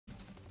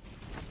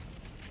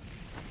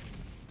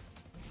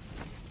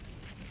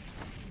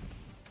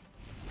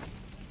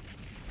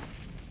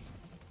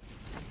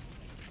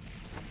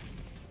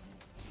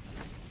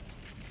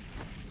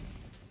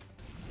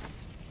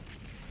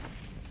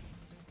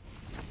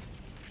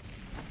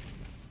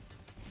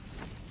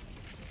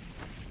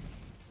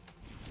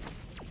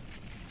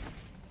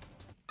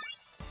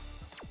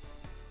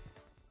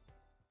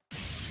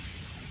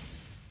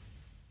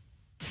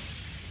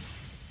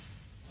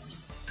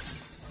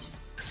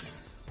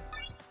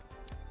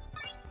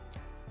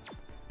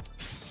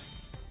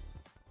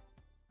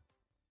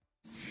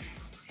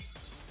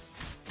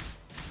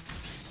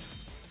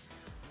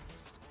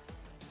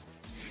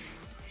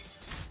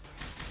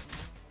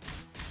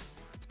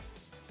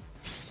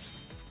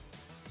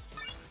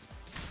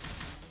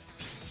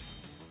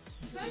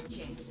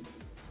Searching.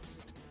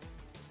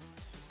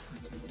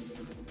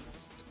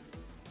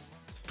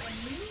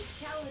 A new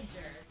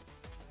challenger.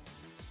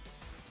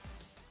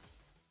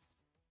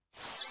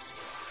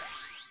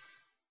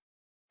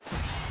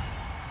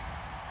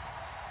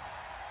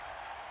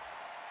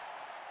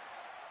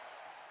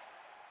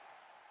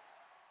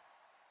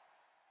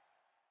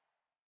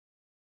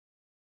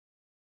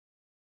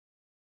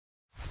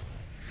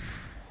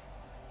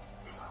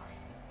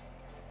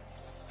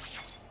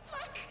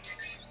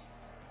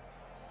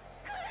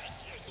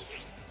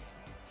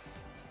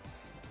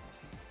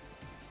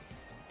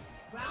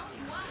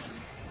 Round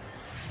one.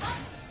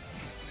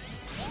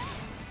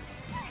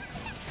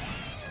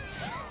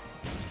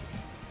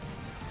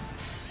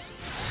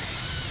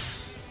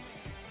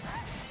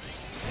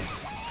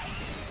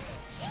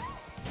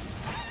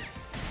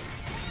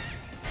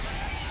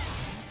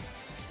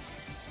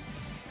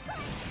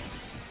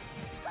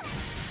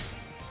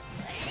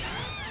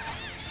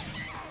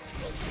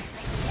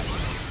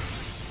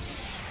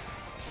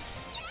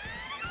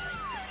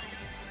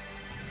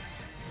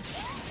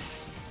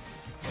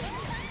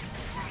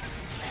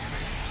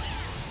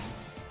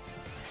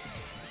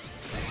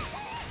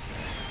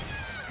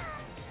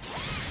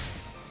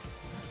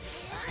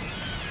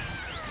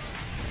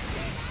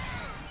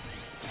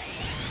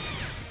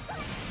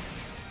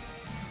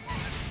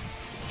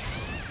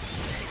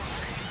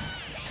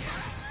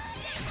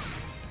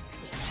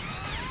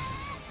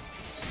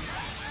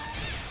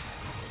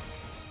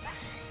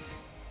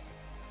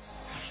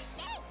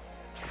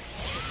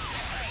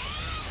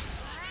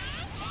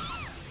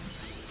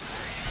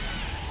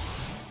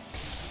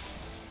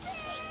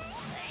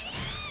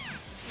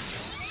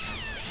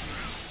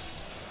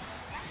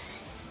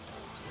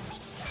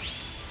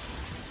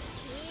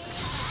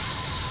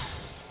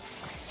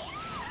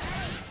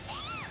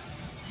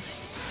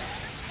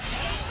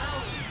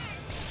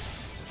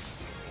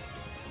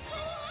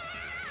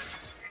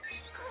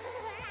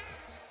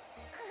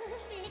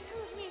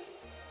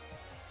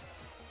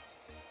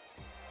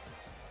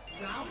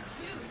 Round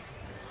two.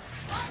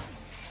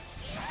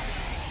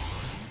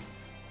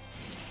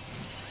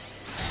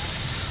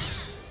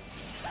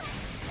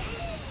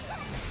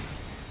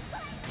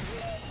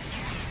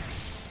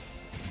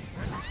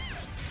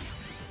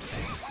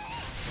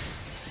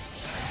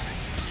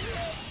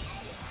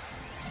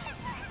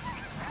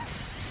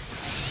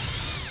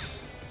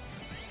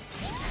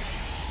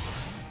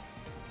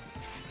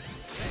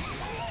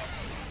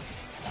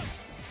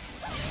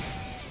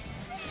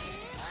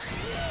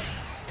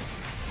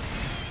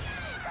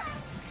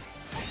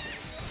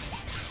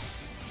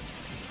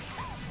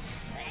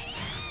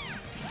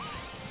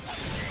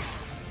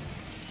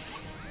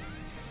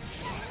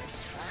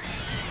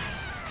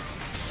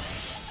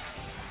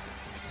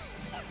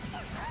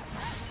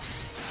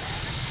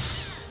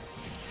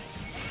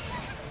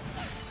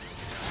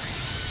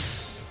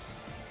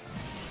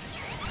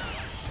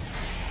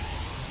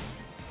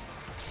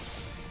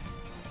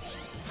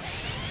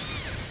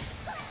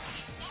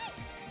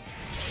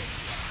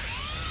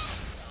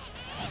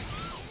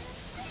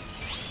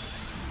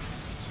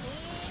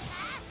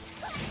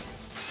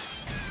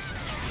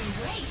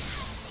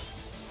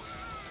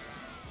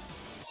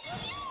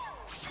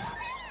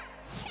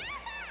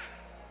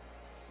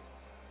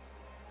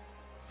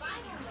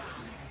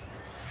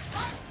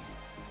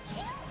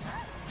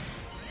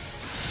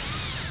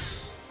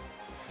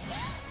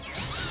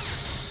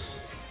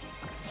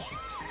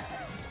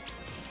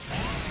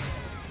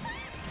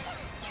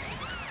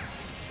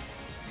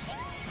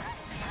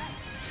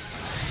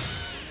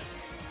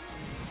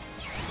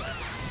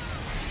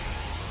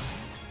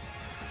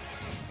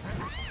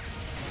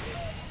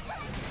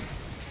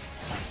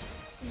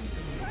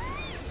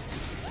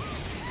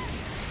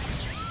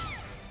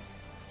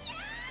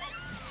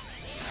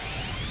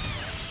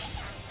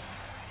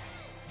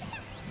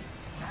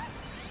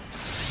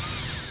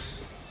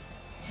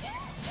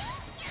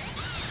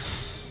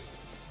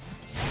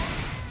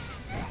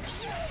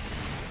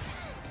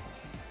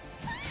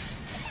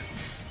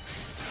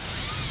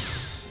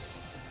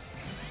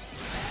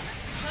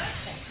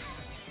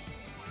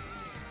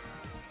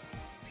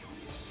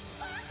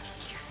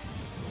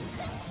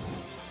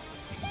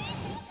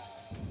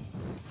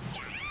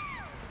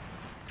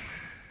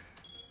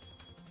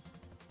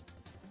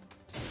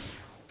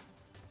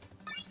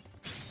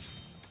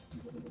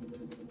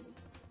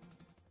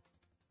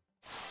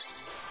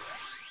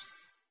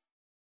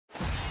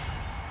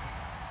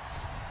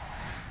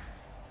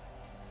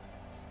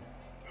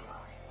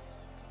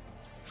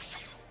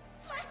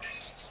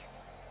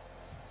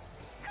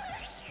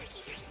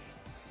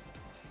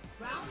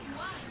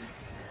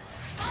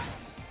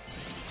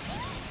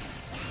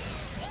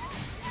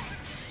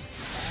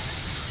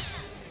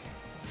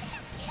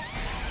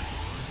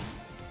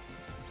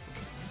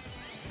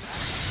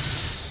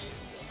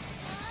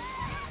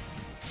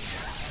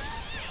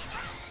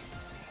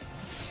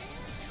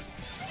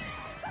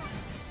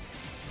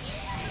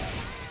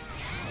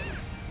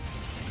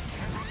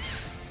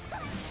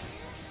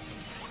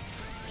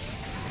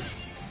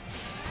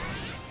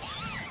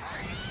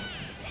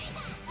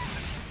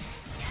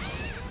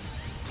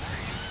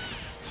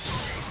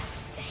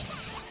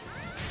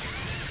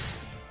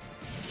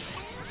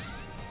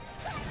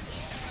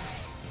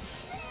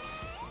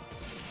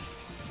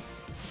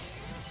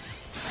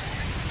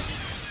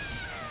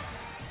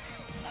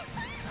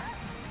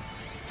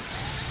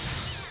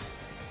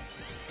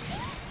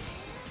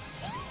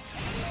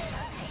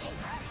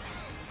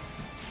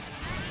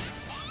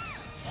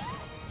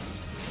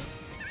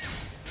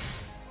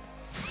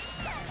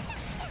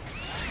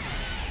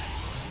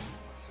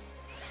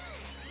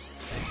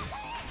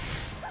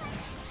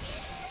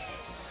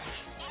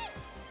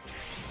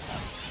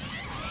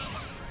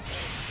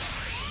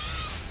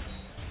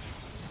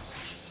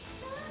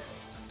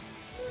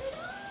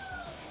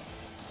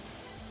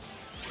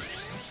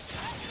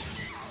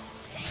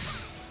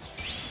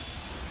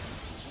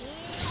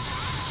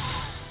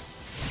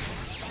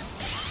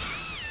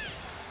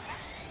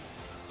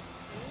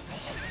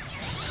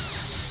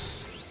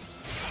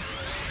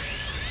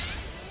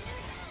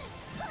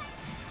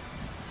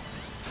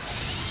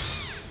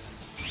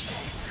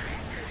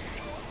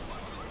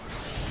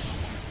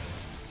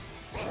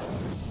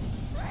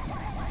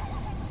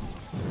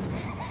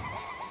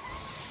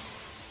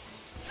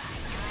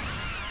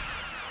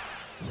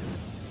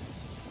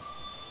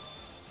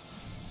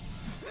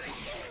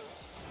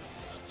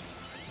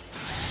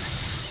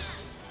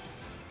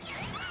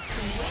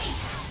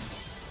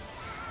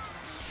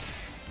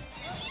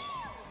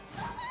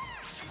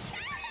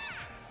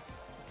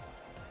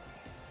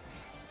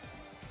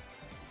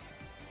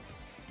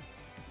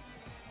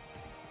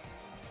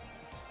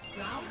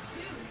 Round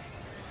 2.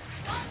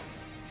 Fight!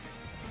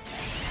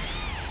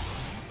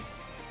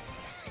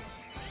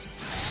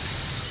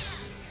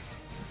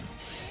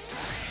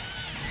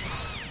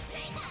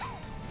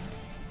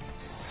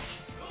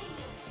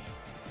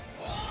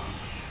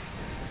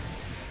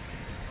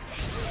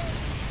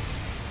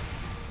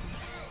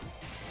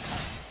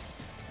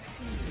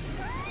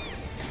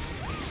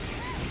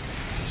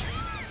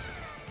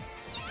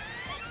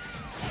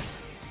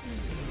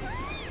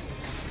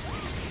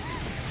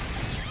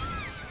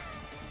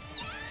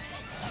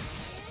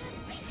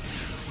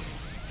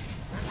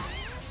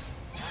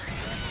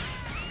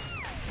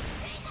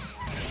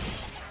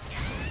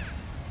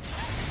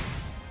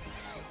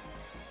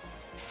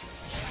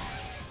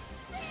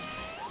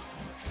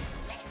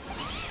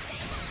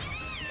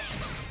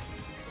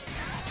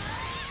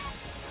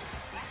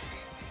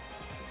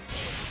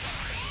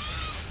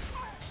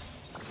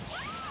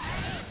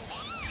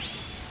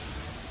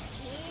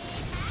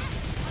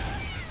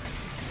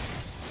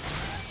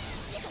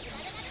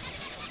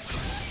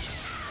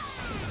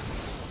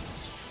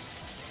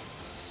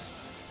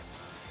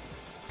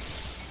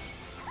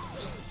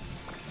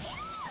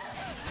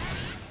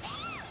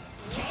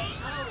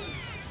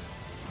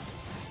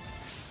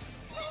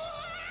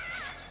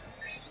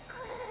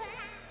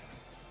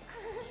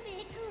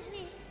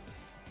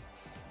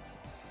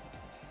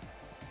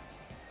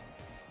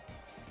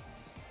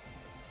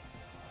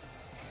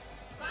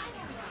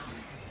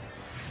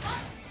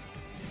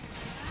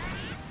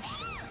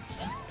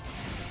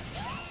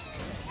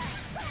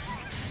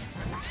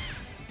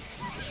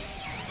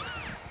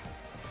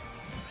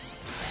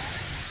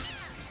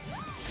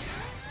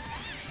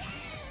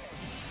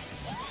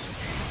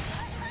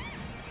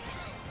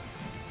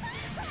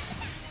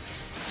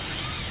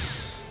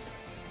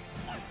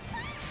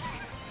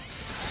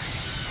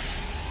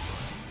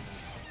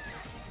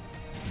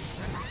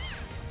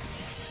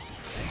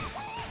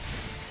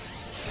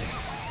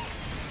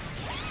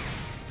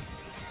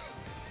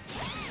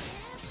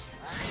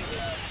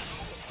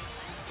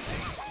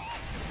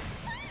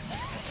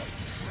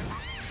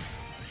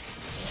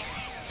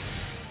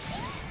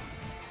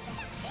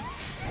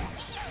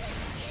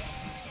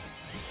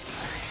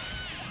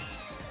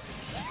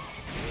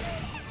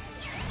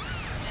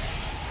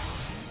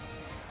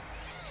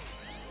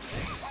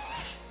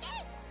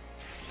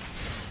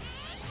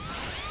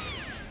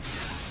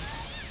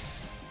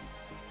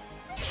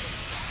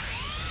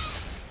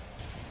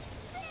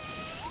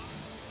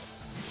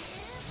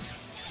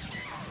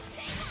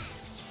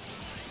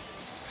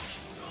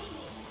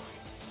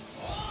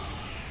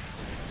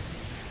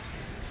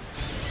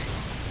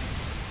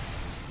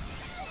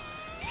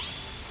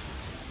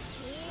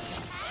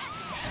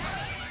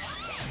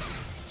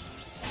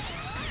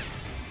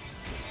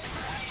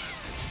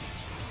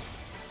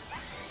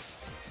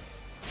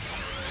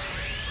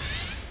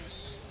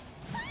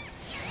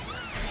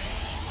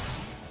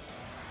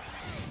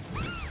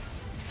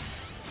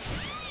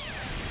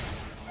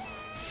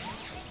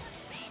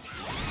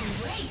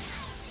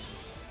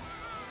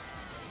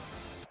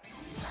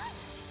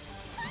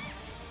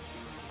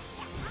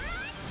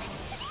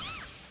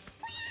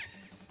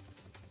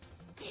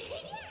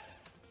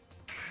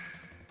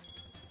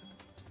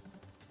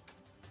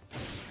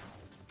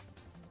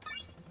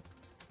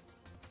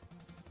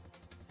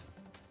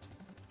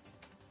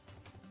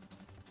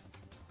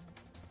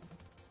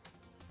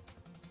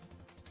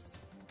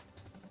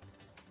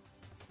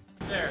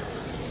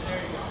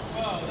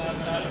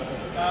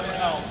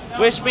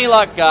 Wish me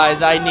luck,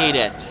 guys. I need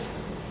it.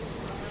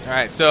 All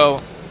right, so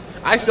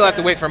I still have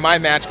to wait for my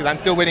match because I'm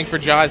still waiting for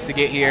Jaws to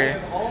get here.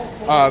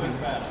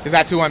 Because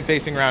that's who I'm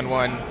facing round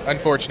one,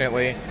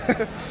 unfortunately.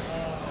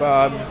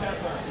 But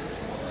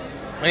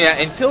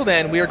yeah, until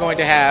then, we are going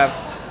to have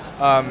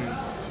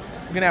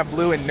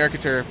Blue and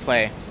Nerketur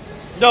play.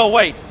 No,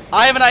 wait.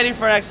 I have an idea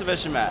for an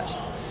exhibition match.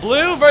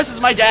 Blue versus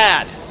my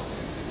dad.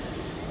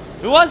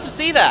 Who wants to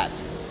see that?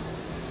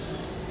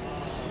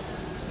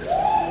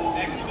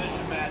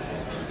 Exhibition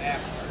matches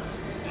after.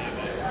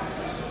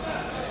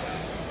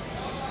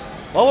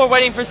 Well, we're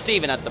waiting for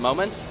Steven at the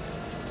moment.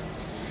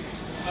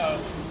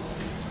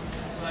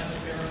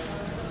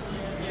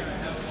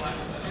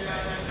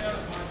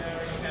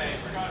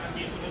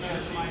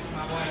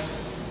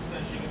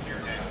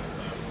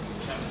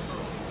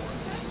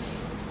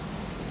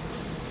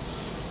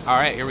 All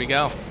right, here we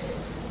go.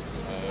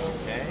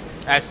 Okay.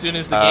 As soon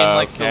as the game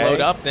likes to load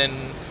up, then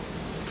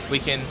we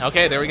can.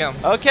 Okay, there we go.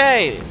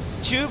 Okay,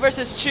 Chu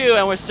versus Chu,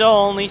 and we're still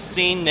only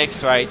seeing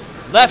Nick's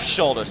left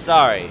shoulder.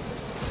 Sorry.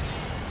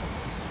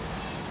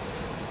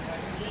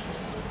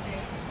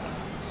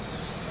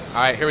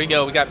 All right, here we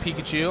go. We got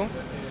Pikachu.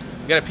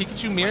 We got a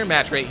Pikachu mirror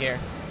match right here.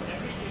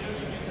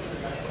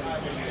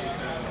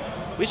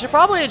 We should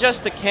probably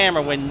adjust the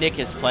camera when Nick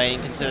is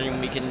playing,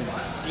 considering we can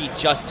see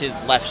just his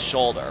left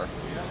shoulder.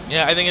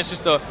 Yeah, I think it's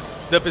just the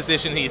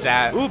position he's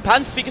at. Ooh,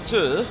 Pants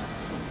Pikachu.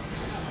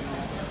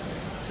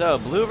 So,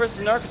 Blue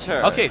versus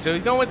Nerketur. Okay, so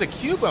he's going with the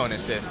Q bone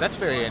assist. That's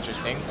very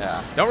interesting.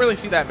 Yeah. Don't really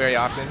see that very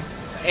often.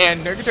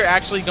 And Nerketur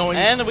actually going.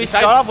 And we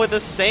start off with the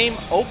same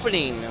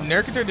opening.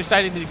 Nerketur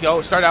decided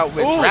to start out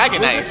with Ooh, Dragon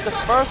Blue Knight. gets the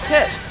first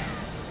hit.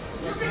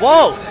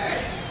 Whoa!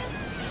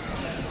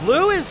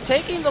 Blue is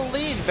taking the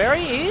lead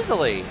very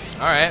easily. All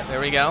right, there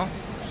we go.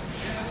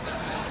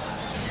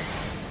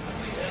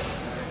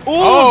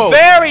 Ooh,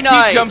 very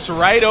nice. He jumps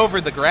right over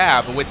the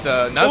grab with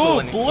the nuzzle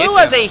and Blue hits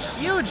has him.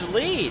 a huge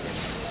lead.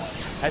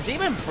 Has he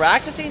been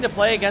practicing to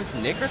play against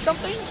Nick or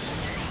something?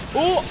 Ooh,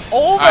 over.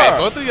 All right,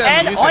 both of them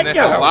and using under.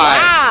 this a lot.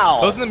 Wow.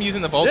 Both of them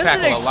using the Volt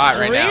Tackle a lot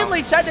right now. This is an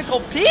extremely technical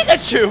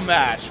Pikachu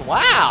match.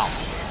 Wow.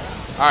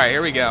 All right,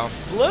 here we go.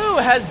 Blue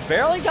has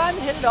barely gotten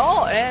hit at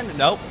all, and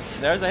nope,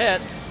 there's a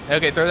hit.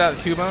 Okay, throws out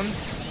the Cubone.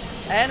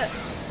 And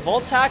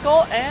Volt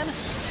Tackle, and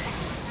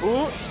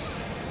ooh,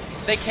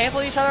 they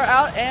cancel each other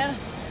out, and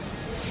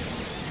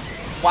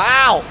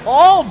wow.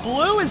 Oh,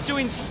 Blue is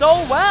doing so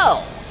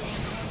well.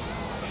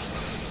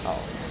 Oh.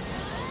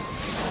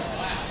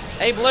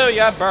 Hey, Blue,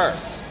 you have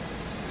burst.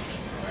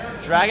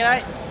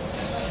 Dragonite.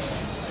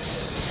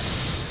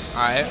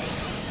 All right,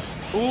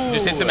 Ooh.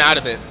 just hits him out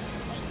of it.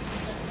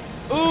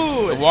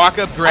 Ooh. The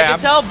walk-up grab. I can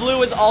tell Blue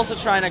was also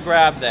trying to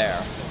grab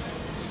there.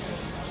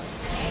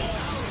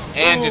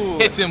 And Ooh. just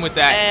hits him with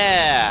that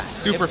Yeah.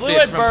 super if Blue fish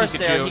had from burst Pikachu,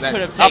 there, he that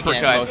could have taken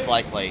uppercut. it most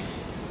likely.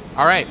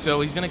 All right, so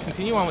he's going to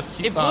continue on with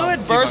If Blue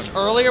had burst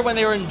earlier when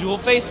they were in dual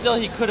phase still,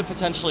 he could have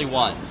potentially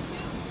won.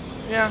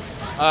 Yeah.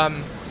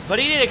 But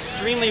he did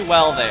extremely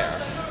well there.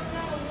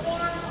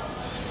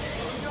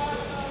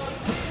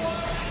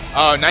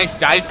 Oh, nice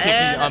dive kick.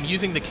 And-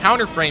 Using the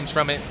counter frames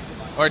from it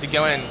or to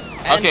go in.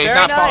 And Okay, very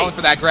not falling nice.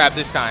 for that grab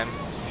this time.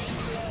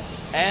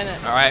 And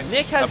All right,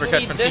 Nick has the uppercuts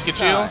lead from this Pikachu.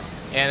 time.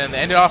 And then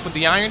end it off with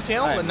the Iron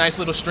Tail. Right. A nice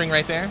little string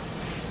right there.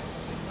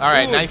 All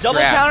right, Ooh, nice double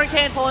grab. counter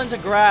cancel into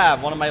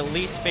grab, one of my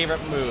least favorite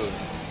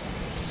moves.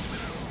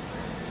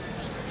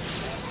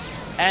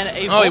 And a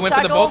Oh, he Volt went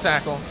for the Tackle. Volt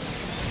Tackle.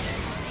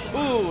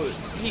 Ooh,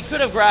 he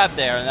could have grabbed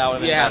there, and that would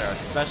have been Yeah. better,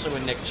 especially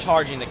with Nick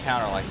charging the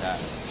counter like that.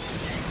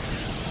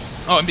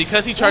 Oh, and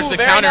because he charged Ooh, the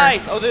very counter.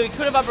 nice. Although he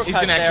could have uppercut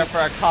gonna there actually- for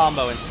a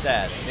combo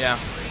instead. Yeah.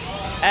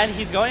 And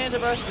he's going into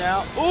burst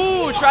now.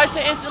 Ooh, tries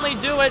to instantly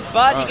do it,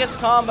 but he gets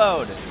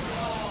comboed.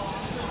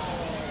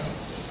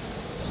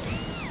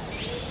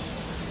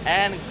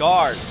 And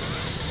guards,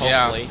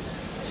 Yeah. hopefully.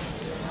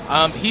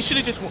 He should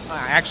have just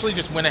actually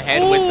just went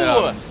ahead Ooh,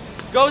 with.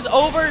 goes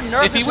over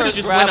Nerketur's if he would've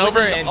just grab went over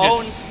with his and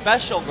own just-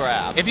 special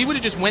grab. If he would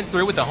have just went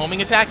through with the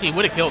homing attack, he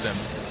would have killed him.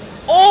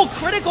 Oh,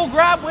 critical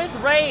grab with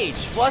rage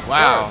plus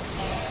Wow. burst.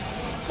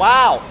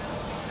 Wow.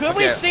 Could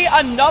we Okay. see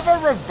another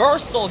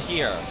reversal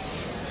here?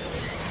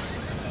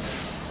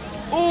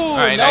 Ooh, All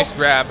right, nope. nice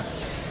grab.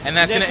 And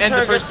that's going to end the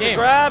Nerketur first gets game.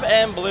 grab,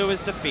 and Blue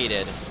is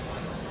defeated.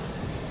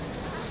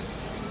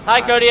 Hi,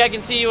 Cody. I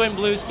can see you in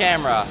Blue's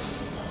camera.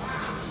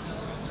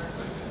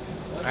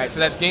 All right, so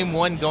that's game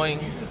one going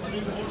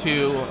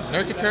to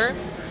Nerketur.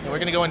 And we're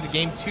going to go into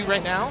game two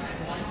right now.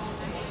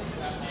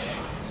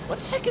 What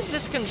the heck is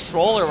this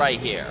controller right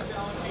here?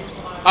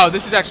 Oh,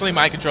 this is actually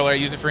my controller. I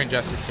use it for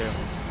Injustice 2.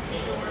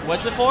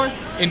 What's it for?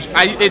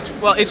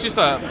 It's just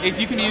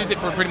you can use it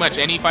for pretty much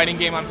any fighting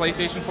game on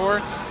PlayStation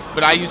 4,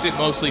 but I use it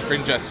mostly for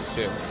Injustice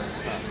 2.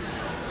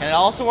 Can it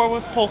also work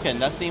with Pokken?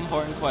 That's the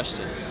important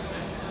question.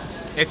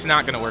 It's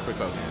not going to work with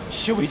Pokken.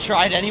 Should we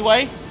try it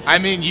anyway? I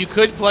mean, you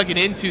could plug it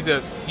into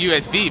the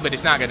USB, but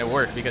it's not going to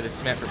work because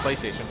it's meant for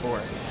PlayStation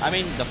 4. I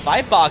mean, the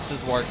fight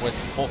boxes work with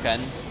Pokken.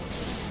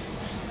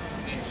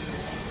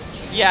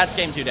 Yeah, it's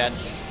game two, Dad.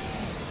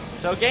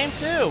 So game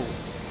two.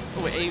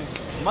 Ooh, a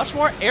much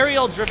more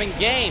aerial-driven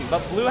game,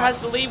 but Blue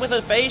has the lead with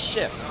a phase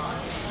shift.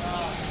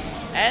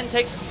 And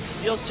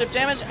deals chip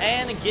damage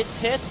and gets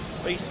hit,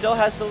 but he still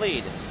has the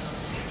lead.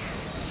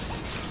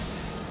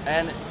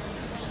 And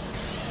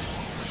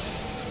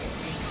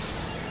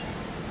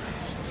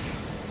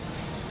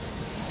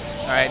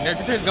All right,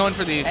 Nerketur's going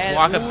for these And-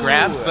 walk-up ooh.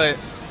 grabs, but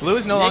Blue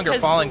is no Nick longer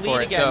has falling the lead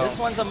for it. again. So This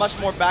one's a much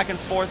more back and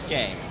forth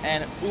game.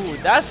 And ooh,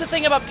 that's the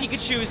thing about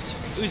Pikachu's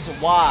who's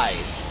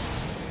wise.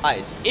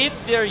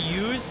 If they're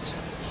used,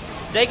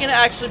 they can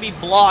actually be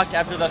blocked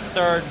after the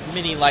third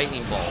mini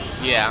lightning bolt.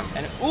 yeah.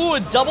 And ooh, a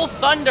double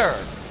thunder.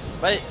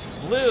 But it's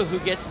Blue who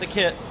gets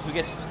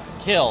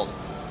killed.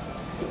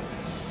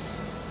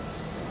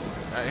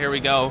 All right, here we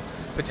go.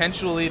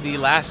 Potentially the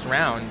last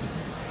round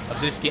of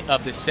this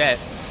set.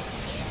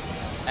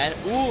 And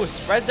ooh,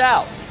 spreads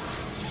out.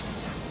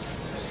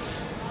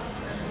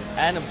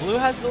 And Blue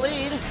has the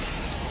lead. Hits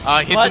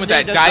but him with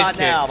Nick that does dive not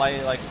kick. now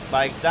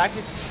by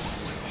exactly.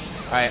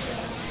 All right.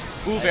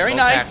 Ooh, very Volt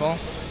nice. tackle.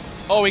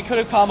 Oh, he could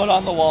have comboed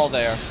on the wall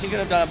there. He could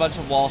have done a bunch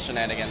of wall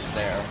shenanigans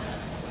there.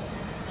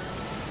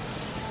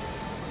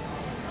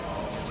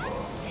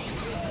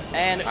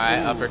 And All right,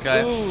 ooh,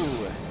 uppercut.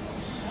 Ooh.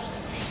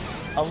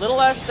 A little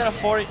less than a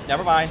 40.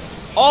 Never mind.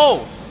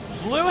 Oh,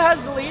 Blue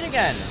has the lead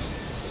again.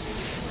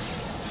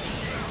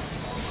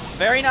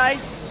 Very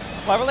nice.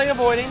 Cleverly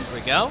avoiding. Here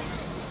we go.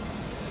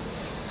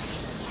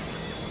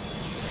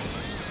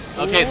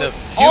 Okay, the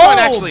Oh, Cubone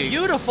actually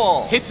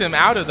beautiful. hits him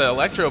out of the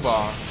Electro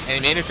Ball, and he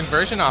made a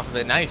conversion off of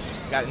it. Nice.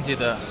 Got into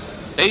the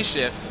phase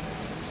shift.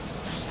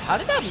 How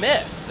did that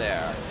miss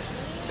there?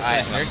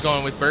 Alright, they're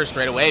going with burst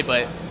right away,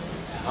 but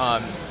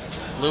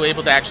Blue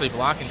able to actually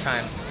block in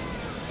time.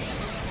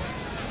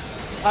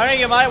 I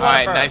think you might want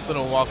Alright, burst. nice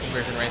little wall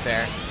conversion right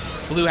there.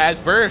 Blue has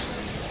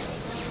burst.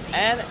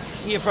 And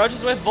he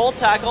approaches with Volt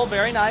Tackle,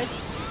 very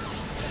nice.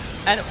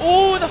 And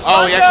ooh, the thunder!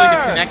 Oh, he actually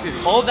gets connected.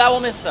 Oh, that will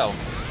miss though.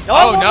 No,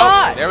 Oh, it will no.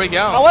 not. There we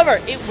go. However,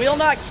 it will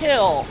not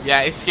kill.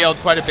 Yeah, it scaled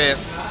quite a bit.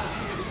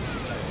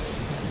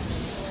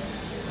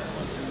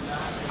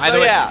 So, Either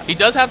way, yeah. he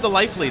does have the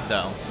life lead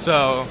though.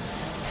 So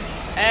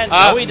And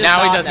no, he does now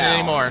not he doesn't now.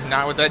 anymore.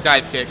 Not with that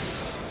dive kick.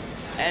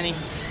 And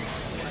he's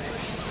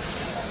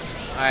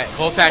Alright,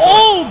 Volt Tackle.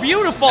 oh,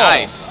 beautiful!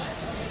 Nice.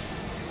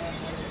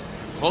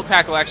 Volt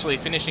Tackle actually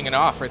finishing it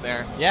off right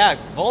there. Yeah,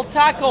 Volt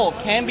Tackle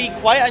can be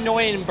quite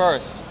annoying in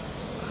burst,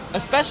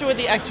 especially with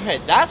the extra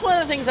hit. That's one of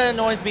the things that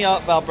annoys me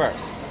about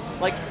burst.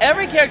 Like,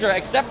 every character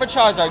except for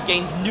Charizard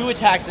gains new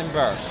attacks in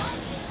burst.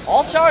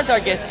 All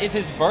Charizard gets is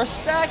his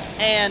burst stack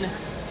and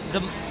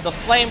the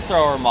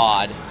flamethrower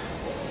mod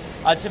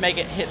to make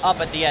it hit up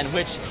at the end,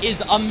 which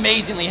is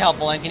amazingly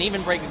helpful and can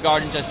even break a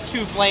guard in just 2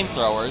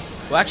 flamethrowers.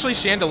 Well, actually,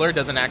 Chandelure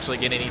doesn't actually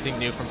get anything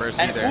new from burst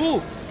And either.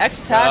 ooh,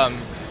 X attack.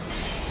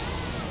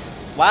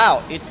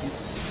 Wow, it's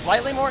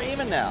slightly more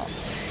even now.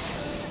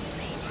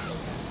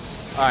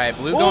 Alright,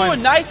 Blue Ooh,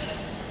 going.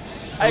 nice.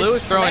 Blue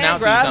is throwing command out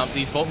grab,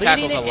 these Volt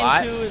leading Tackles a it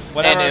lot. into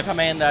whatever And if-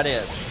 command that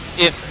is.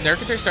 If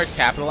Nerketur starts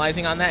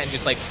capitalizing on that and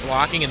just like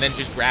blocking and then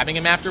just grabbing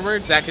him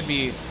afterwards, that could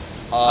be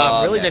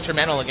really Yes.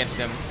 detrimental against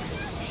him.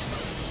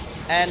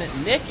 And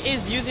Nick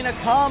is using a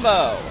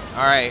combo.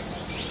 Alright,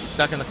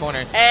 stuck in the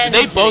corner. And Did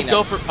they he's both hitting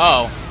go him. for...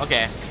 Oh,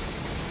 okay.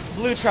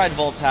 Blue tried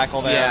Volt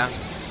Tackle there. Yeah.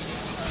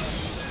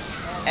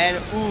 And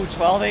ooh,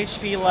 12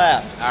 HP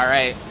left.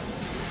 Alright.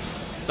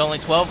 With only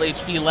 12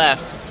 HP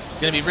left.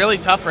 Gonna be really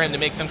tough for him to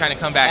make some kind of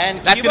comeback. And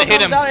that's Cubo gonna hit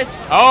comes him. out,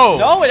 it's- Oh!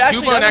 No, it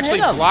actually Cubone doesn't actually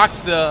hit him.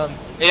 blocked the...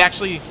 It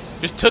actually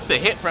just took the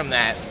hit from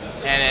that.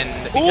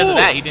 And because Ooh. of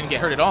that, he didn't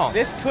get hurt at all.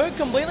 This could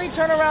completely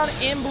turn around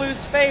in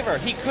Blue's favor.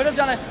 He could have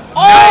done it.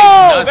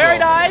 Oh, Nice very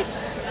nuzzle.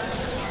 nice.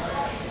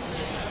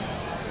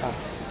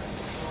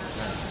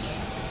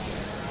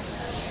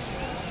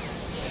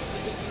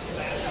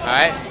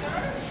 Alright.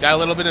 Got a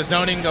little bit of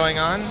zoning going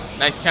on.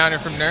 Nice counter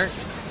from Nerk.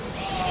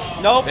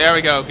 Nope. There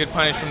we go. Good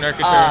punish from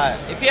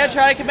Nerketur. If he had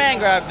tried a command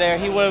grab there,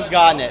 he would have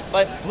gotten it.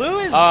 But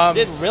Blue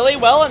did really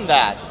well in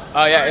that.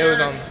 Oh, yeah, it was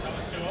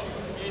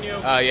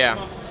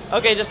yeah.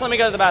 Okay, just let me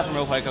go to the bathroom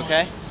real quick,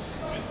 okay?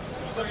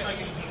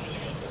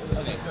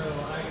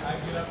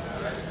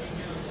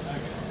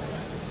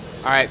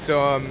 Alright,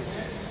 so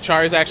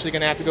Char is actually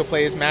going to have to go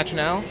play his match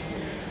now.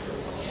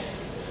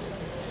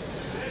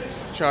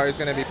 Char is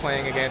going to be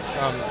playing against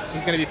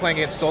he's going to be playing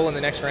against Sol in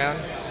the next round.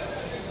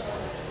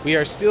 We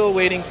are still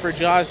waiting for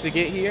Jaws to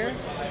get here,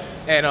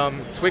 and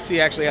Twixie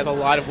actually has a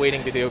lot of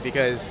waiting to do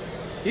because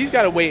he's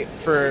got to wait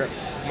for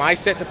my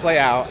set to play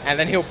out, and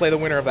then he'll play the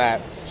winner of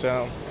that.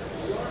 So,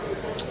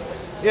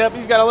 yep,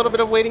 he's got a little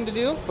bit of waiting to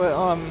do, but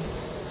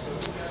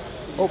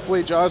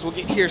hopefully Jaws will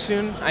get here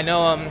soon. I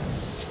know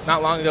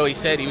not long ago he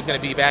said he was going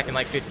to be back in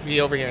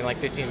be over here in like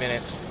 15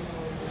 minutes.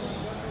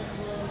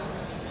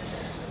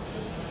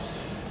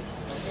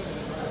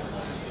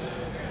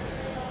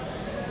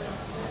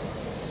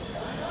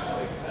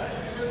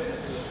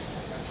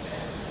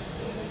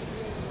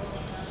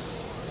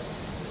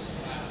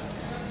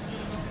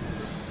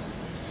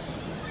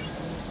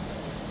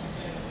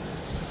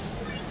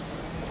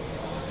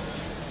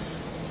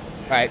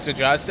 All right, so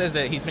Jaws says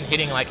that he's been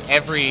hitting like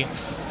every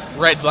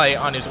red light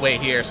on his way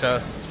here,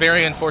 so it's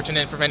very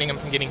unfortunate preventing him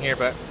from getting here,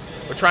 but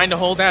we're trying to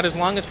hold out as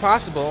long as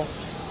possible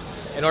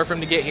in order for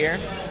him to get here.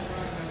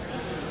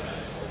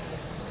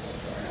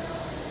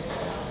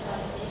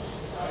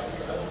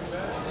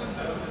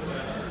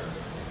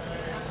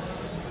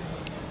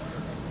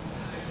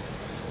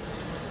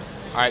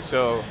 All right,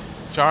 so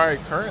Char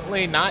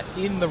currently not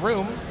in the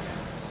room.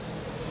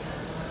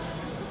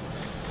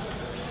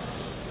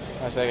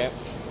 One second.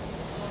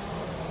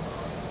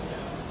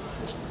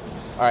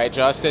 All right,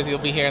 Josh says he'll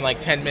be here in like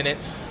 10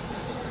 minutes.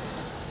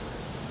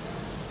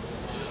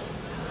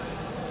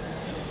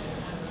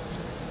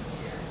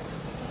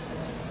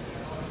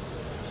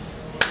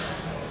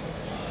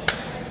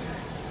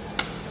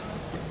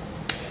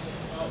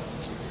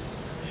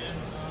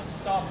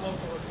 Stop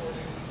local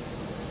recording.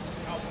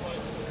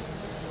 Outputs.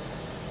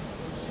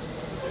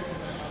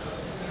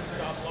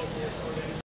 Stop local recording.